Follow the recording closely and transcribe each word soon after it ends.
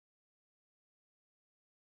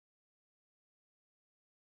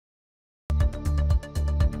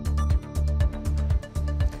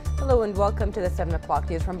Hello and welcome to the 7 o'clock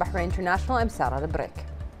news from Bahrain International. I'm Sarah Lebrek.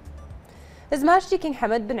 His Majesty King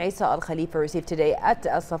Hamad bin Isa Al Khalifa received today at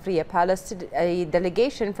Al Safriya Palace a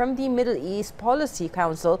delegation from the Middle East Policy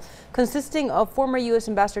Council consisting of former U.S.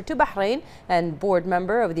 Ambassador to Bahrain and board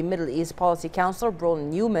member of the Middle East Policy Council, Roland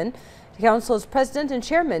Newman, the Council's president and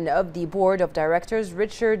chairman of the board of directors,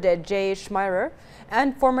 Richard J. Schmeirer,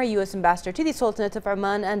 and former U.S. Ambassador to the Sultanate of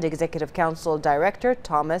Oman and Executive Council Director,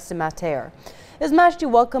 Thomas Mater. His Majesty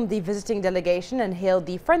welcomed the visiting delegation and hailed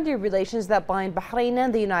the friendly relations that bind Bahrain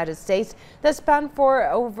and the United States that span for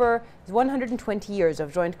over 120 years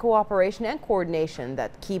of joint cooperation and coordination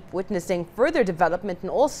that keep witnessing further development in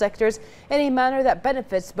all sectors in a manner that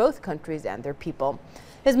benefits both countries and their people.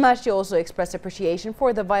 His Majesty also expressed appreciation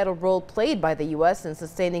for the vital role played by the U.S. in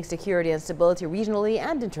sustaining security and stability regionally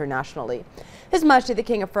and internationally. His Majesty the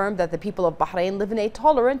King affirmed that the people of Bahrain live in a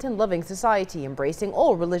tolerant and loving society, embracing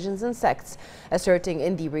all religions and sects, asserting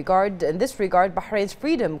in this regard Bahrain's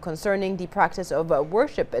freedom concerning the practice of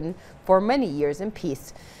worship for many years in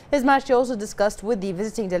peace. His Majesty also discussed with the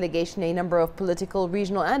visiting delegation a number of political,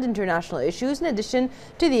 regional and international issues in addition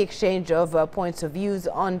to the exchange of points of views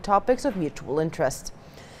on topics of mutual interest.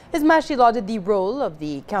 His Majesty lauded the role of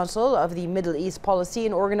the Council of the Middle East Policy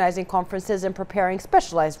in organizing conferences and preparing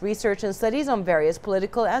specialized research and studies on various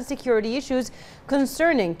political and security issues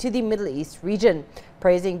concerning to the Middle East region,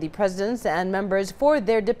 praising the presidents and members for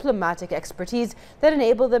their diplomatic expertise that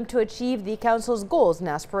enable them to achieve the Council's goals and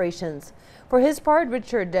aspirations. For his part,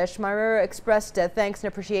 Richard Schmeirer expressed thanks and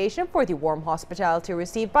appreciation for the warm hospitality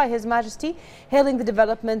received by His Majesty, hailing the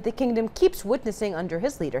development the kingdom keeps witnessing under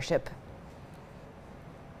his leadership.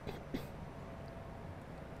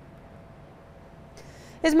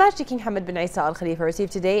 His Majesty King Hamad bin Isa Al Khalifa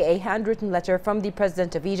received today a handwritten letter from the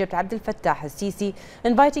President of Egypt, Abdel Fattah al-Sisi,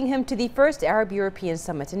 inviting him to the first Arab-European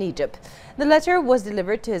summit in Egypt. The letter was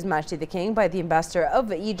delivered to His Majesty the King by the Ambassador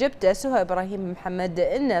of Egypt, Suha Ibrahim Mohammed,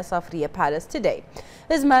 in Safriya Palace today.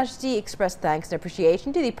 His Majesty expressed thanks and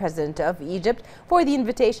appreciation to the President of Egypt for the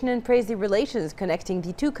invitation and praised the relations connecting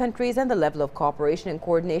the two countries and the level of cooperation and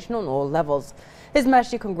coordination on all levels. His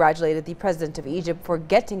Majesty congratulated the President of Egypt for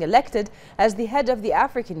getting elected as the head of the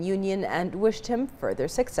African Union and wished him further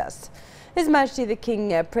success. His Majesty the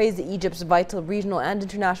King praised Egypt's vital regional and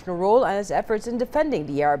international role and its efforts in defending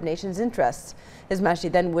the Arab nation's interests. His Majesty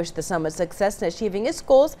then wished the summit success in achieving its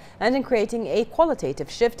goals and in creating a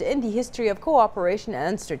qualitative shift in the history of cooperation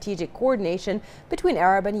and strategic coordination between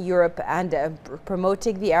Arab and Europe and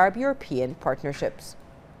promoting the Arab-European partnerships.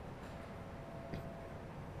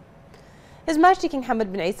 His Majesty King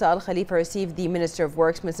Hamad bin Isa Al Khalifa received the Minister of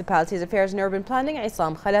Works, Municipalities, Affairs and Urban Planning,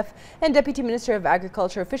 Isam Khalaf, and Deputy Minister of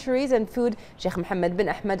Agriculture, Fisheries and Food, Sheikh Mohammed bin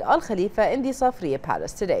Ahmed Al Khalifa, in the Safriya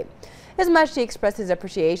Palace today. His Majesty expressed his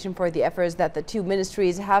appreciation for the efforts that the two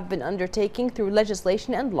ministries have been undertaking through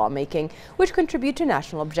legislation and lawmaking, which contribute to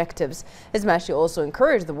national objectives. His Majesty also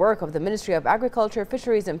encouraged the work of the Ministry of Agriculture,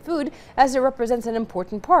 Fisheries and Food, as it represents an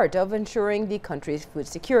important part of ensuring the country's food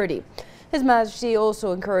security. His Majesty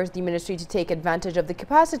also encouraged the ministry to take advantage of the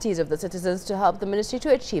capacities of the citizens to help the ministry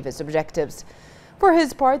to achieve its objectives. For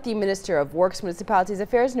his part, the Minister of Works, Municipalities,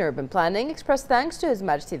 Affairs and Urban Planning expressed thanks to His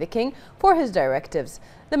Majesty the King for his directives.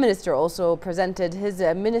 The minister also presented his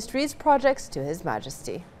ministry's projects to His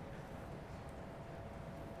Majesty.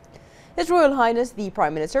 His Royal Highness the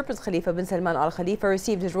Prime Minister, Prince Khalifa bin Salman Al Khalifa,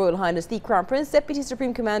 received His Royal Highness the Crown Prince, Deputy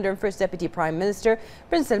Supreme Commander and First Deputy Prime Minister,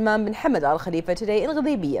 Prince Salman bin Hamad Al Khalifa today in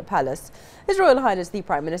Ghadibiyya Palace. His Royal Highness the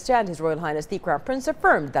Prime Minister and His Royal Highness the Crown Prince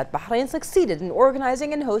affirmed that Bahrain succeeded in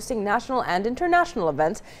organizing and hosting national and international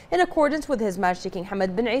events in accordance with His Majesty King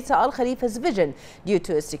Hamad bin Isa Al Khalifa's vision due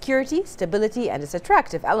to its security, stability and its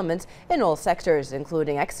attractive elements in all sectors,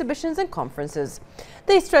 including exhibitions and conferences.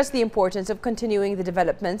 They stressed the importance of continuing the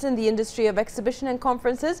developments in the industry of exhibition and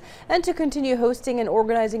conferences and to continue hosting and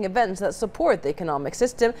organizing events that support the economic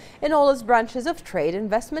system in all its branches of trade,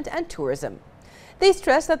 investment and tourism. They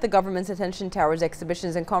stressed that the government's attention towards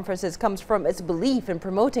exhibitions and conferences comes from its belief in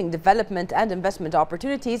promoting development and investment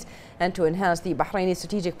opportunities and to enhance the Bahraini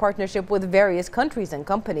strategic partnership with various countries and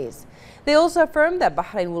companies. They also affirmed that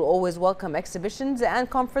Bahrain will always welcome exhibitions and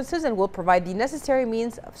conferences and will provide the necessary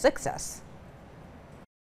means of success.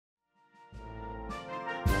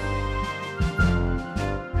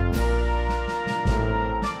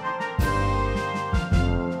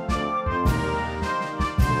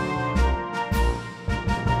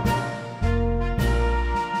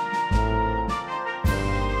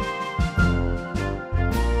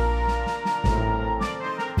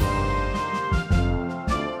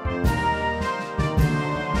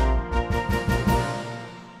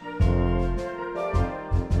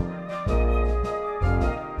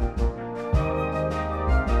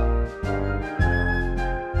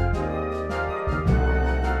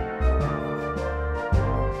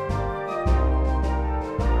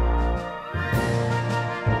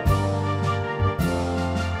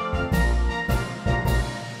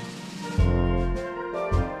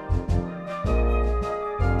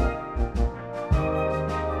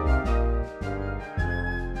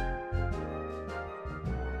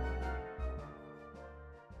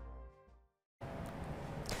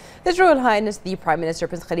 His Royal Highness the Prime Minister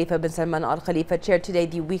Prince Khalifa bin Salman Al Khalifa chaired today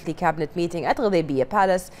the weekly cabinet meeting at Ghadaybiya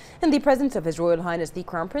Palace in the presence of His Royal Highness the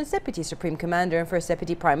Crown Prince, Deputy Supreme Commander and First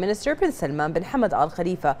Deputy Prime Minister Prince Salman bin Hamad Al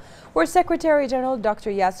Khalifa, where Secretary General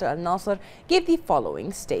Dr. Yasser Al Nasser gave the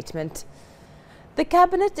following statement. The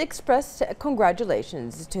Cabinet expressed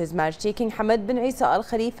congratulations to His Majesty King Hamad bin Isa Al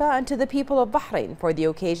Khalifa and to the people of Bahrain for the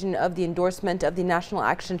occasion of the endorsement of the National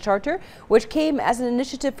Action Charter, which came as an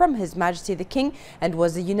initiative from His Majesty the King and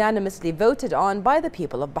was unanimously voted on by the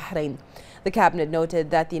people of Bahrain. The Cabinet noted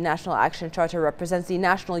that the National Action Charter represents the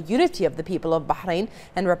national unity of the people of Bahrain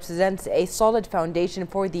and represents a solid foundation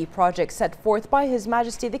for the project set forth by His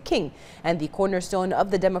Majesty the King and the cornerstone of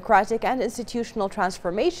the democratic and institutional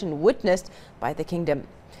transformation witnessed by the kingdom.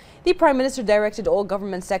 The Prime Minister directed all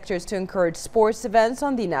government sectors to encourage sports events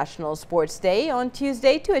on the National Sports Day on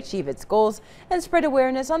Tuesday to achieve its goals and spread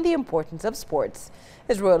awareness on the importance of sports.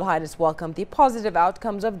 His Royal Highness welcomed the positive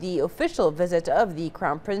outcomes of the official visit of the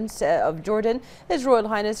Crown Prince of Jordan, His Royal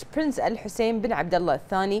Highness Prince Al Hussein bin Abdullah Al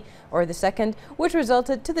Thani, or the Second, which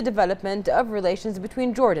resulted to the development of relations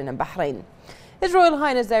between Jordan and Bahrain. His Royal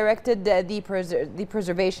Highness directed the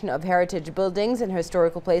preservation of heritage buildings and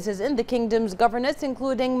historical places in the kingdom's governance,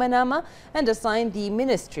 including Manama, and assigned the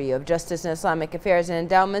Ministry of Justice and Islamic Affairs and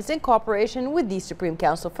Endowments, in cooperation with the Supreme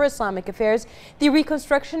Council for Islamic Affairs, the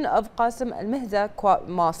reconstruction of Qasim al-Mihza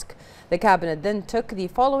Mosque. The Cabinet then took the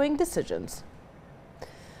following decisions.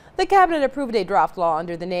 The Cabinet approved a draft law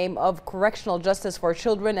under the name of Correctional Justice for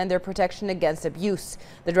Children and Their Protection Against Abuse.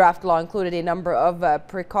 The draft law included a number of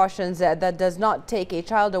precautions that does not take a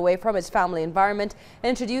child away from its family environment and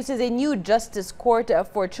introduces a new justice court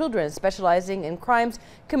for children specializing in crimes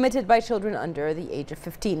committed by children under the age of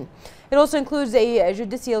 15. It also includes a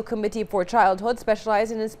judicial committee for childhood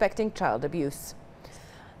specialized in inspecting child abuse.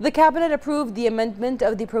 The Cabinet approved the amendment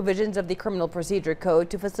of the provisions of the Criminal Procedure Code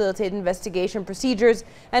to facilitate investigation procedures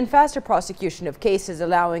and faster prosecution of cases,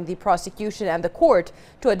 allowing the prosecution and the court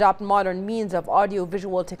to adopt modern means of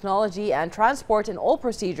audio-visual technology and transport in all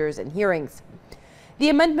procedures and hearings. The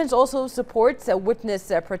amendments also supports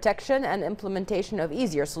witness protection and implementation of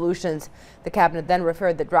easier solutions. The Cabinet then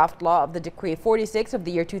referred the draft law of the Decree 46 of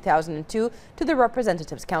the year 2002 to the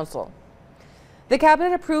Representatives' Council. The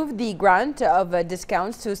Cabinet approved the grant of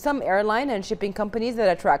discounts to some airline and shipping companies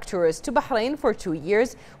that attract tourists to Bahrain for 2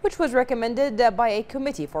 years, which was recommended by a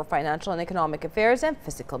Committee for Financial and Economic Affairs and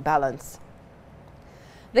Fiscal Balance.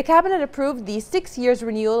 The Cabinet approved the 6 years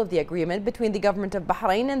renewal of the agreement between the Government of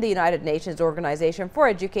Bahrain and the United Nations Organization for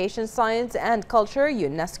Education, Science and Culture,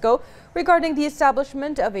 UNESCO, regarding the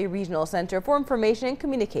establishment of a regional center for information and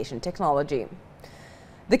communication technology.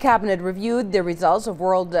 The Cabinet reviewed the results of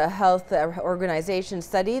World Health Organization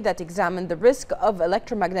study that examined the risk of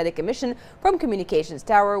electromagnetic emission from communications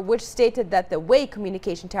tower, which stated that the way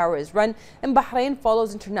communication tower is run in Bahrain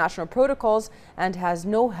follows international protocols and has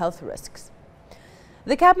no health risks.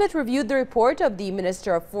 The Cabinet reviewed the report of the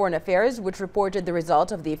Minister of Foreign Affairs, which reported the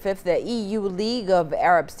result of the 5th EU League of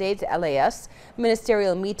Arab States (LAS)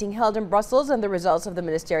 ministerial meeting held in Brussels and the results of the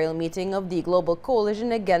ministerial meeting of the Global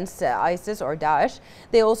Coalition Against ISIS or Daesh.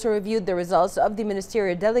 They also reviewed the results of the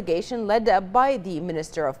ministerial delegation led by the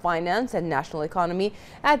Minister of Finance and National Economy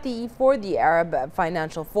at the Arab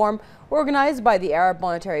Financial Forum, organized by the Arab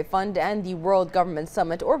Monetary Fund and the World Government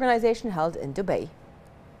Summit organization held in Dubai.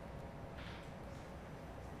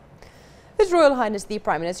 His Royal Highness the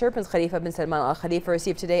Prime Minister Prince Khalifa bin Salman Al Khalifa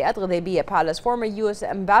received today at Ghadaybiya Palace former U.S.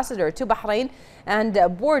 Ambassador to Bahrain and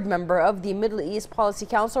board member of the Middle East Policy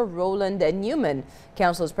Council Roland Newman,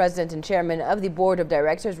 Council's President and Chairman of the Board of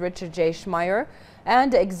Directors Richard J. Schmeier,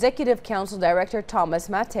 and Executive Council Director Thomas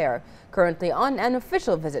Mater, currently on an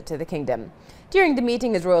official visit to the Kingdom. During the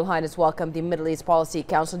meeting, His Royal Highness welcomed the Middle East Policy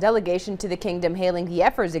Council delegation to the Kingdom, hailing the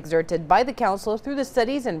efforts exerted by the Council through the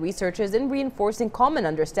studies and researches in reinforcing common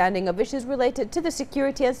understanding of issues related to the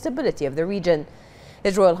security and stability of the region.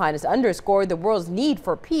 His Royal Highness underscored the world's need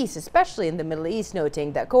for peace, especially in the Middle East,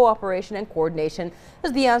 noting that cooperation and coordination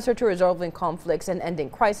is the answer to resolving conflicts and ending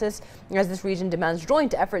crisis, as this region demands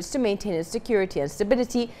joint efforts to maintain its security and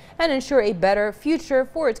stability and ensure a better future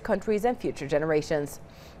for its countries and future generations.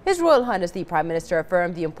 His Royal Highness the Prime Minister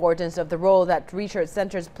affirmed the importance of the role that research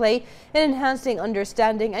centers play in enhancing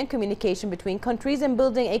understanding and communication between countries and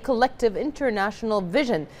building a collective international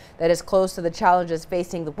vision that is close to the challenges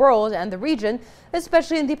facing the world and the region,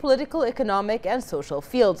 especially in the political, economic and social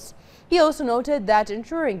fields. He also noted that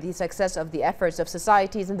ensuring the success of the efforts of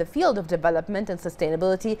societies in the field of development and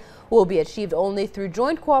sustainability will be achieved only through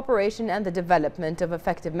joint cooperation and the development of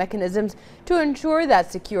effective mechanisms to ensure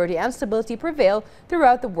that security and stability prevail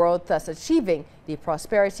throughout the world, thus achieving the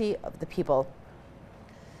prosperity of the people.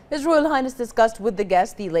 His Royal Highness discussed with the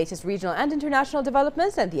guests the latest regional and international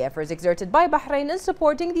developments and the efforts exerted by Bahrain in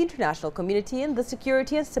supporting the international community in the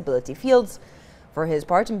security and stability fields. For his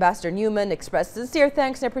part, Ambassador Newman expressed sincere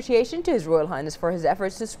thanks and appreciation to His Royal Highness for his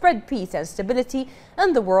efforts to spread peace and stability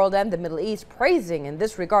in the world and the Middle East, praising in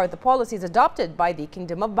this regard the policies adopted by the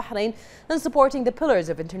Kingdom of Bahrain in supporting the pillars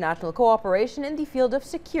of international cooperation in the field of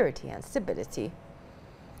security and stability.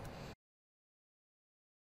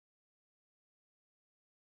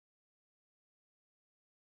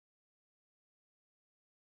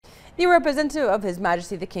 The representative of His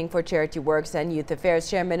Majesty the King for Charity Works and Youth Affairs,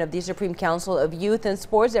 Chairman of the Supreme Council of Youth and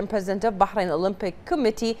Sports and President of Bahrain Olympic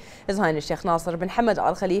Committee, His Highness Sheikh Nasser bin Hamad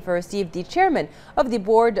Al Khalifa, received the Chairman of the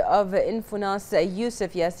Board of Infunas,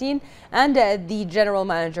 Yusuf Yassin, and the General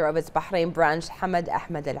Manager of its Bahrain branch, Hamad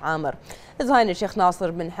Ahmed Al Amr. His Highness Sheikh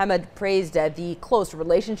Nasser bin Hamad praised the close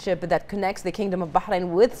relationship that connects the Kingdom of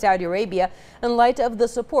Bahrain with Saudi Arabia in light of the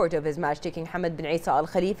support of His Majesty King Hamad bin Isa Al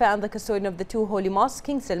Khalifa and the custodian of the two holy mosques,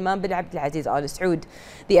 King Salman bin Abdulaziz Al Saud,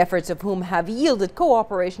 the efforts of whom have yielded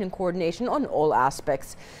cooperation and coordination on all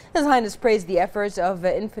aspects. His Highness praised the efforts of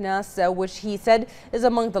Infunas, which he said is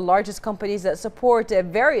among the largest companies that support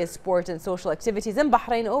various sport and social activities in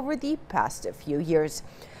Bahrain over the past few years.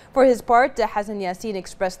 For his part, Hassan Yassin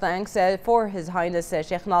expressed thanks for His Highness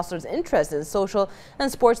Sheikh Nasser's interest in social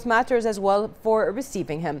and sports matters as well for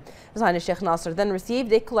receiving him. His Highness Sheikh Nasser then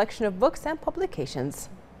received a collection of books and publications.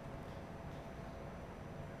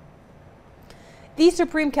 The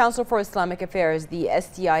Supreme Council for Islamic Affairs, the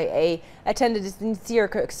STIA, extended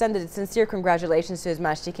its sincere congratulations to His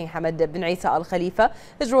Majesty King Hamad bin Isa Al Khalifa,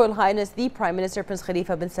 His Royal Highness the Prime Minister Prince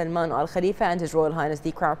Khalifa bin Salman Al Khalifa, and His Royal Highness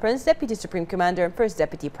the Crown Prince, Deputy Supreme Commander and First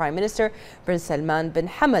Deputy Prime Minister Prince Salman bin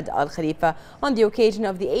Hamad Al Khalifa on the occasion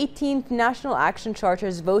of the 18th National Action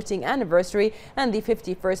Charter's voting anniversary and the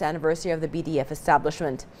 51st anniversary of the BDF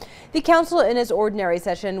establishment. The Council, in its ordinary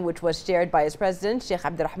session, which was chaired by its President Sheikh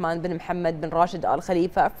Abdurrahman bin Mohammed bin Rashid Al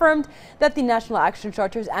Khalifa, affirmed that the National Action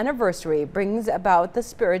Charter's anniversary brings about the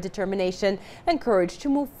spirit, determination and courage to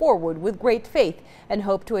move forward with great faith and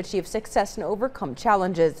hope to achieve success and overcome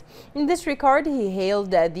challenges. In this regard, he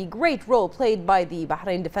hailed the great role played by the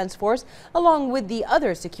Bahrain Defense Force along with the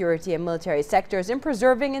other security and military sectors in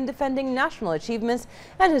preserving and defending national achievements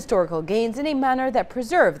and historical gains in a manner that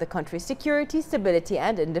preserve the country's security, stability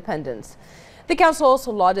and independence. The Council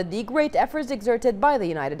also lauded the great efforts exerted by the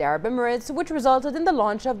United Arab Emirates, which resulted in the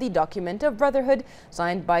launch of the document of brotherhood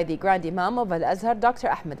signed by the Grand Imam of Al-Azhar, Dr.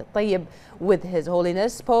 Ahmed Al-Tayyib, with His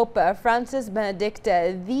Holiness Pope Francis Benedict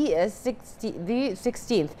the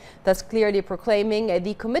 16th, thus clearly proclaiming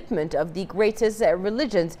the commitment of the greatest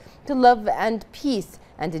religions to love and peace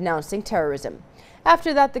and denouncing terrorism.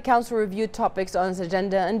 After that, the Council reviewed topics on its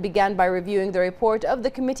agenda and began by reviewing the report of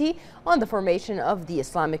the Committee on the Formation of the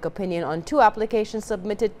Islamic Opinion on two applications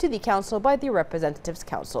submitted to the Council by the Representatives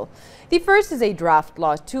Council. The first is a draft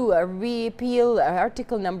law to repeal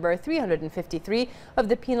Article number 353 of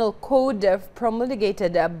the Penal Code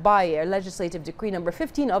promulgated by Legislative Decree number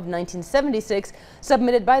 15 of 1976,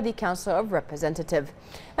 submitted by the Council of Representatives.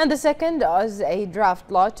 And the second is a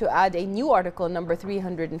draft law to add a new Article number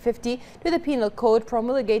 350 to the Penal Code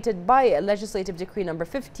promulgated by Legislative Decree number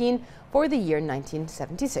 15 for the year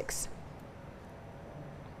 1976.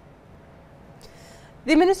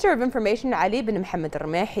 The Minister of Information, Ali bin Mohammed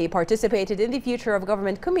Al-Ramehi, participated in the Future of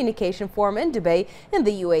Government Communication Forum in Dubai in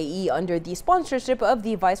the UAE under the sponsorship of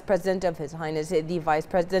the Vice President of His Highness, the Vice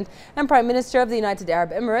President and Prime Minister of the United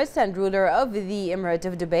Arab Emirates and ruler of the Emirate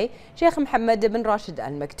of Dubai, Sheikh Mohammed bin Rashid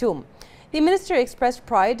Al Maktoum. The minister expressed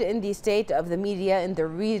pride in the state of the media in the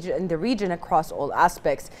region across all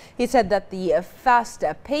aspects. He said that the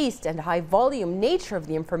fast-paced and high-volume nature of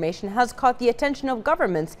the information has caught the attention of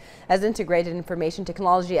governments as integrated information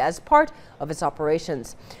technology as part of its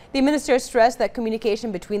operations. The minister stressed that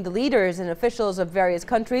communication between the leaders and officials of various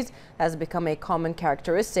countries has become a common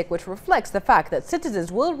characteristic, which reflects the fact that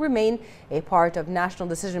citizens will remain a part of national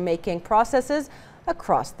decision-making processes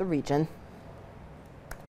across the region.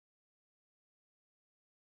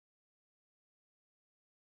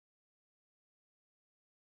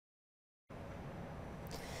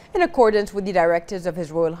 In accordance with the directives of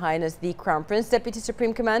His Royal Highness the Crown Prince, Deputy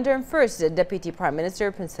Supreme Commander and First Deputy Prime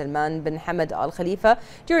Minister Prince Salman bin Hamad Al Khalifa,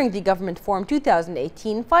 during the Government Forum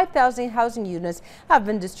 2018, 5,000 housing units have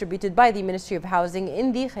been distributed by the Ministry of Housing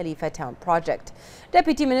in the Khalifa Town project.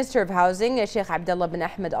 Deputy Minister of Housing Sheikh Abdullah bin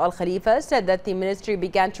Ahmed Al Khalifa said that the ministry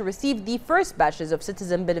began to receive the first batches of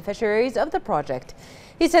citizen beneficiaries of the project.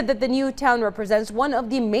 He said that the new town represents one of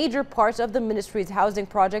the major parts of the ministry's housing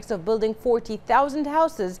projects of building 40,000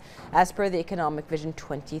 houses as per the Economic Vision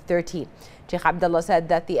 2030. Sheikh Abdullah said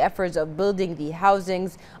that the efforts of building the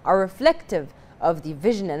housings are reflective of the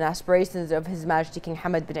vision and aspirations of His Majesty King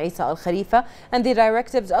Hamad bin Isa Al Khalifa and the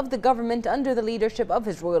directives of the government under the leadership of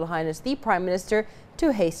His Royal Highness the Prime Minister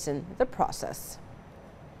to hasten the process.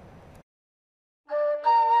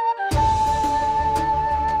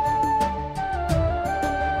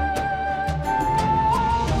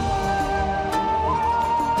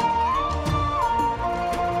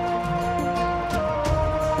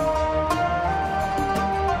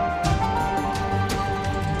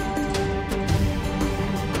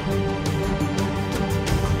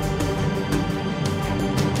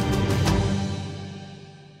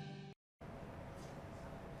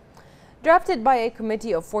 Drafted by a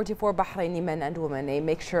committee of 44 Bahraini men and women, a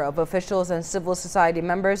mixture of officials and civil society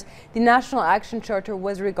members, the National Action Charter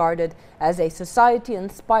was regarded as a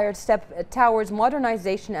society-inspired step towards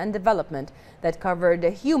modernization and development that covered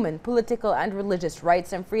human, political and religious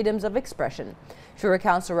rights and freedoms of expression. Shura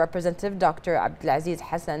Council Representative Dr. Abdulaziz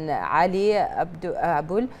Hassan Ali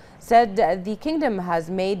Abul said the kingdom has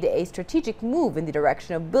made a strategic move in the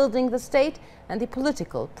direction of building the state and the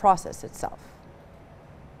political process itself.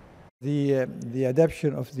 The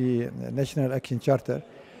adoption of the National Action Charter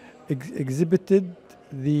exhibited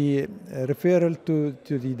the referral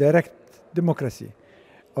to the direct democracy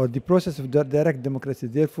or the process of direct democracy.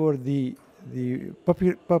 Therefore, the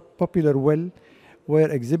popular will were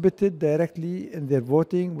exhibited directly in their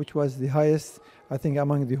voting, which was the highest, I think,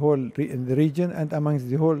 among the whole in the region and amongst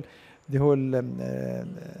the whole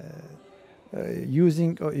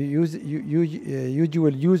usual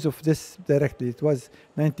use of this directly. It was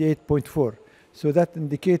 98.4. So that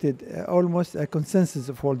indicated almost a consensus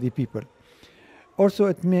of all the people. Also,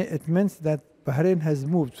 it means that Bahrain has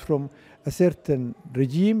moved from a certain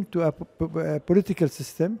regime to a political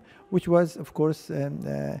system, which was, of course,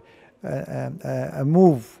 a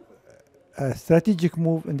strategic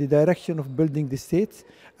move in the direction of building the states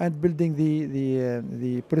and building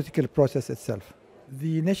the political process itself.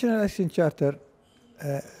 The National Action Charter,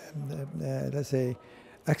 let's say,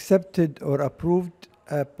 accepted or approved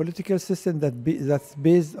a political system that's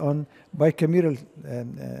based on bicameral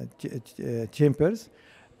chambers.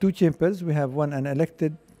 Two chambers. We have an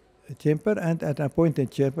elected chamber and an appointed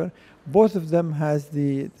chamber. Both of them has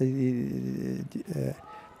the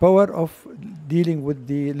power of dealing with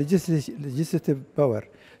the legislative power.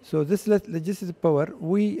 So this legislative power,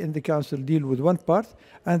 we in the council deal with one part,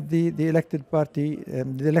 and the elected party,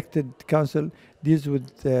 the elected council deals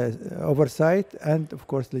with oversight and, of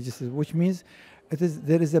course, legislative, which means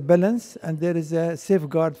there is a balance and there is a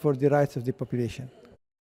safeguard for the rights of the population.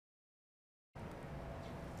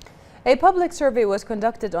 A public survey was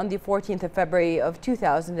conducted on the 14th of February of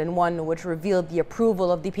 2001, which revealed the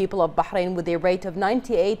approval of the people of Bahrain with a rate of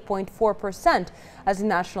 98.4%, as the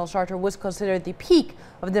National Charter was considered the peak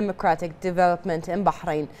of democratic development in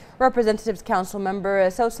Bahrain. Representatives Council member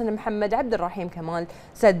Sawsan Mohammed Abdul Rahim Kamal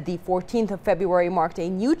said the 14th of February marked a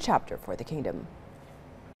new chapter for the kingdom.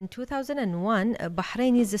 In 2001,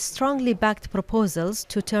 Bahrainis strongly backed proposals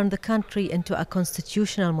to turn the country into a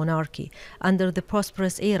constitutional monarchy under the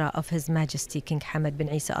prosperous era of His Majesty King Hamad bin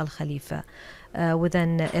Isa Al Khalifa, with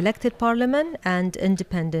an elected parliament and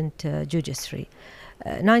independent judiciary.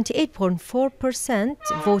 98.4%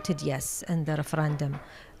 voted yes in the referendum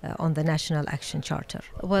on the National Action Charter.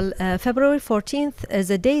 Well, February 14th is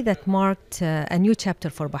a day that marked a new chapter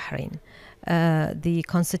for Bahrain. The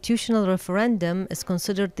constitutional referendum is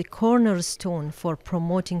considered the cornerstone for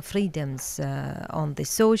promoting freedoms on the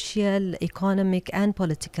social, economic and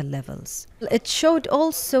political levels. It showed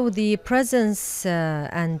also the presence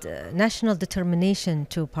and national determination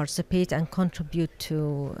to participate and contribute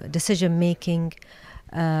to decision making,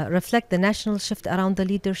 reflect the national shift around the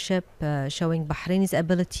leadership, showing Bahrain's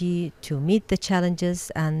ability to meet the challenges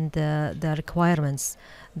and the requirements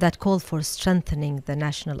that call for strengthening the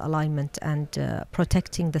national alignment and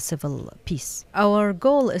protecting the civil peace. Our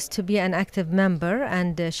goal is to be an active member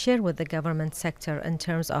and share with the government sector in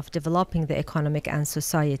terms of developing the economic and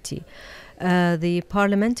society. The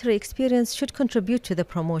parliamentary experience should contribute to the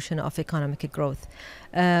promotion of economic growth.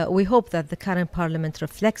 We hope that the current parliament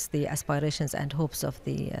reflects the aspirations and hopes of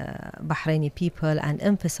the Bahraini people and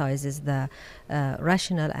emphasizes the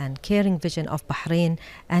rational and caring vision of Bahrain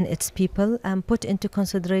and its people, and put into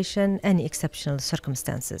consideration any exceptional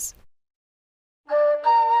circumstances.